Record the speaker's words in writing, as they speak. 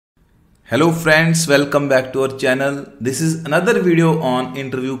Hello friends, welcome back to our channel. This is another video on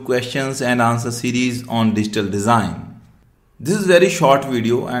interview questions and answer series on digital design. This is a very short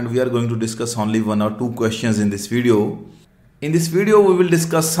video and we are going to discuss only one or two questions in this video. In this video we will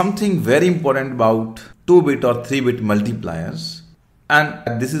discuss something very important about 2-bit or 3-bit multipliers.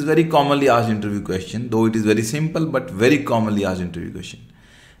 And this is very commonly asked interview question, though it is very simple but very commonly asked interview question.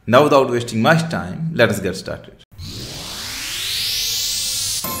 Now without wasting much time, let us get started.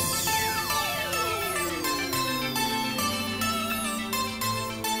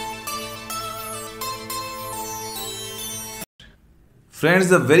 Friends,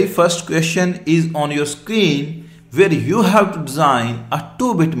 the very first question is on your screen where you have to design a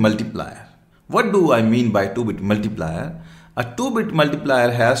 2-bit multiplier. What do I mean by 2-bit multiplier? A 2-bit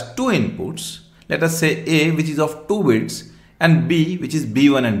multiplier has two inputs. Let us say A, which is of 2 bits, and B, which is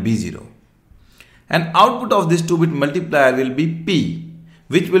B1 and B0. And output of this 2-bit multiplier will be P,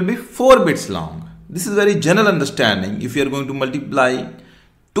 which will be 4 bits long. This is very general understanding. If you are going to multiply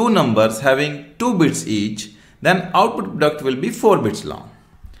two numbers having 2 bits each, then output product will be 4 bits long.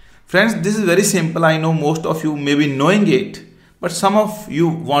 Friends, this is very simple. I know most of you may be knowing it, but some of you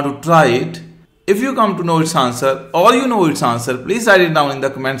want to try it. If you come to know its answer or you know its answer, please write it down in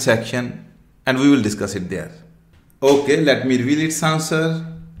the comment section and we will discuss it there. Okay, let me reveal its answer.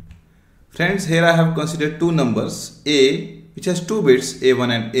 Friends, here I have considered two numbers, A, which has 2 bits,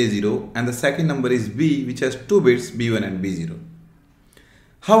 A1 and A0, and the second number is B, which has 2 bits, B1 and B0.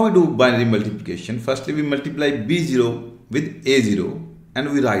 How we do binary multiplication? Firstly, we multiply B0 with A0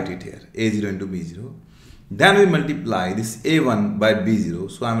 and we write it here, A0 into B0. Then we multiply this A1 by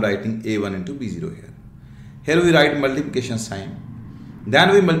B0, so I am writing A1 into B0 here. Here we write multiplication sign.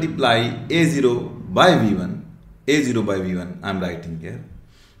 Then we multiply A0 by V1, A0 by V1 I am writing here.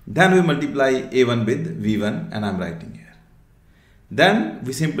 Then we multiply A1 with V1 and I am writing here. Then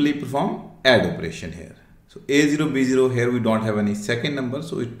we simply perform add operation here. So A0, B0, here we don't have any second number,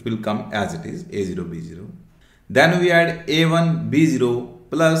 so it will come as it is, A0, B0. Then we add A1, B0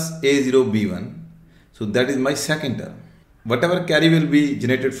 plus A0, B1. So that is my second term. Whatever carry will be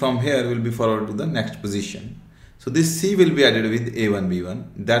generated from here will be forwarded to the next position. So this C will be added with A1,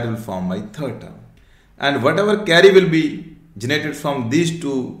 B1. That will form my third term. And whatever carry will be generated from these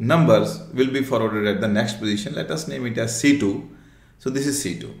two numbers will be forwarded at the next position. Let us name it as C2. So this is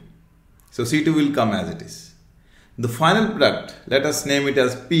C2. So C2 will come as it is. The final product, let us name it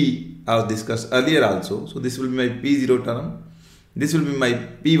as P, as discussed earlier also. So this will be my P0 term. This will be my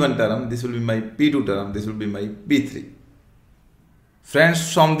P1 term. This will be my P2 term. This will be my P3.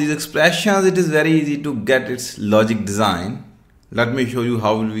 Friends, from these expressions, it is very easy to get its logic design. Let me show you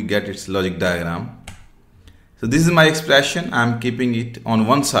how will we get its logic diagram. So this is my expression. I am keeping it on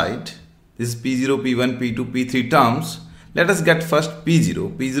one side. This is P0, P1, P2, P3 terms. Let us get first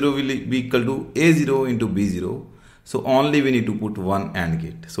P0. P0 will be equal to A0 into B0. So only we need to put one AND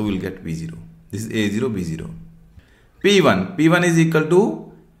gate. So we'll get B0. This is A0, B0. P1. P1 is equal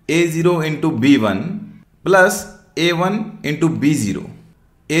to A0 into B1 plus A1 into B0.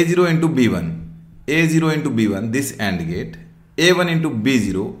 A0 into B1. A0 into B1, this AND gate. A1 into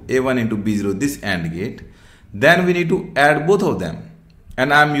B0. A1 into B0, this AND gate. Then we need to add both of them.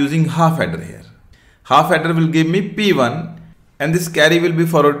 And I am using half adder here. Half adder will give me P1 and this carry will be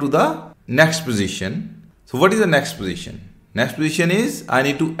forwarded to the next position. So what is the next position? Next position is I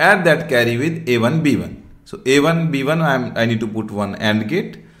need to add that carry with A1, B1. So A1, B1 I need to put one AND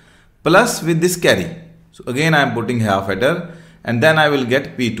gate plus with this carry. So again I am putting half adder and then I will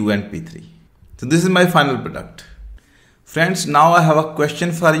get P2 and P3. So this is my final product. Friends, now I have a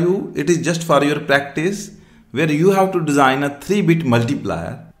question for you. It is just for your practice where you have to design a 3-bit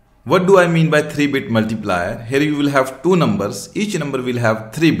multiplier. What do I mean by 3-bit multiplier? Here you will have two numbers. Each number will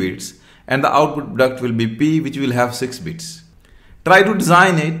have 3 bits and the output product will be P, which will have 6 bits. Try to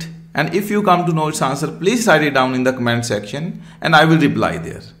design it, and if you come to know its answer, please write it down in the comment section and I will reply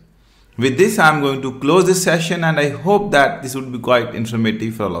there. With this, I am going to close this session and I hope that this would be quite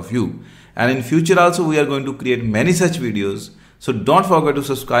informative for all of you. And in future also we are going to create many such videos. So don't forget to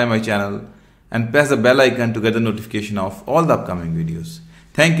subscribe my channel and press the bell icon to get the notification of all the upcoming videos.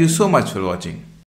 Thank you so much for watching.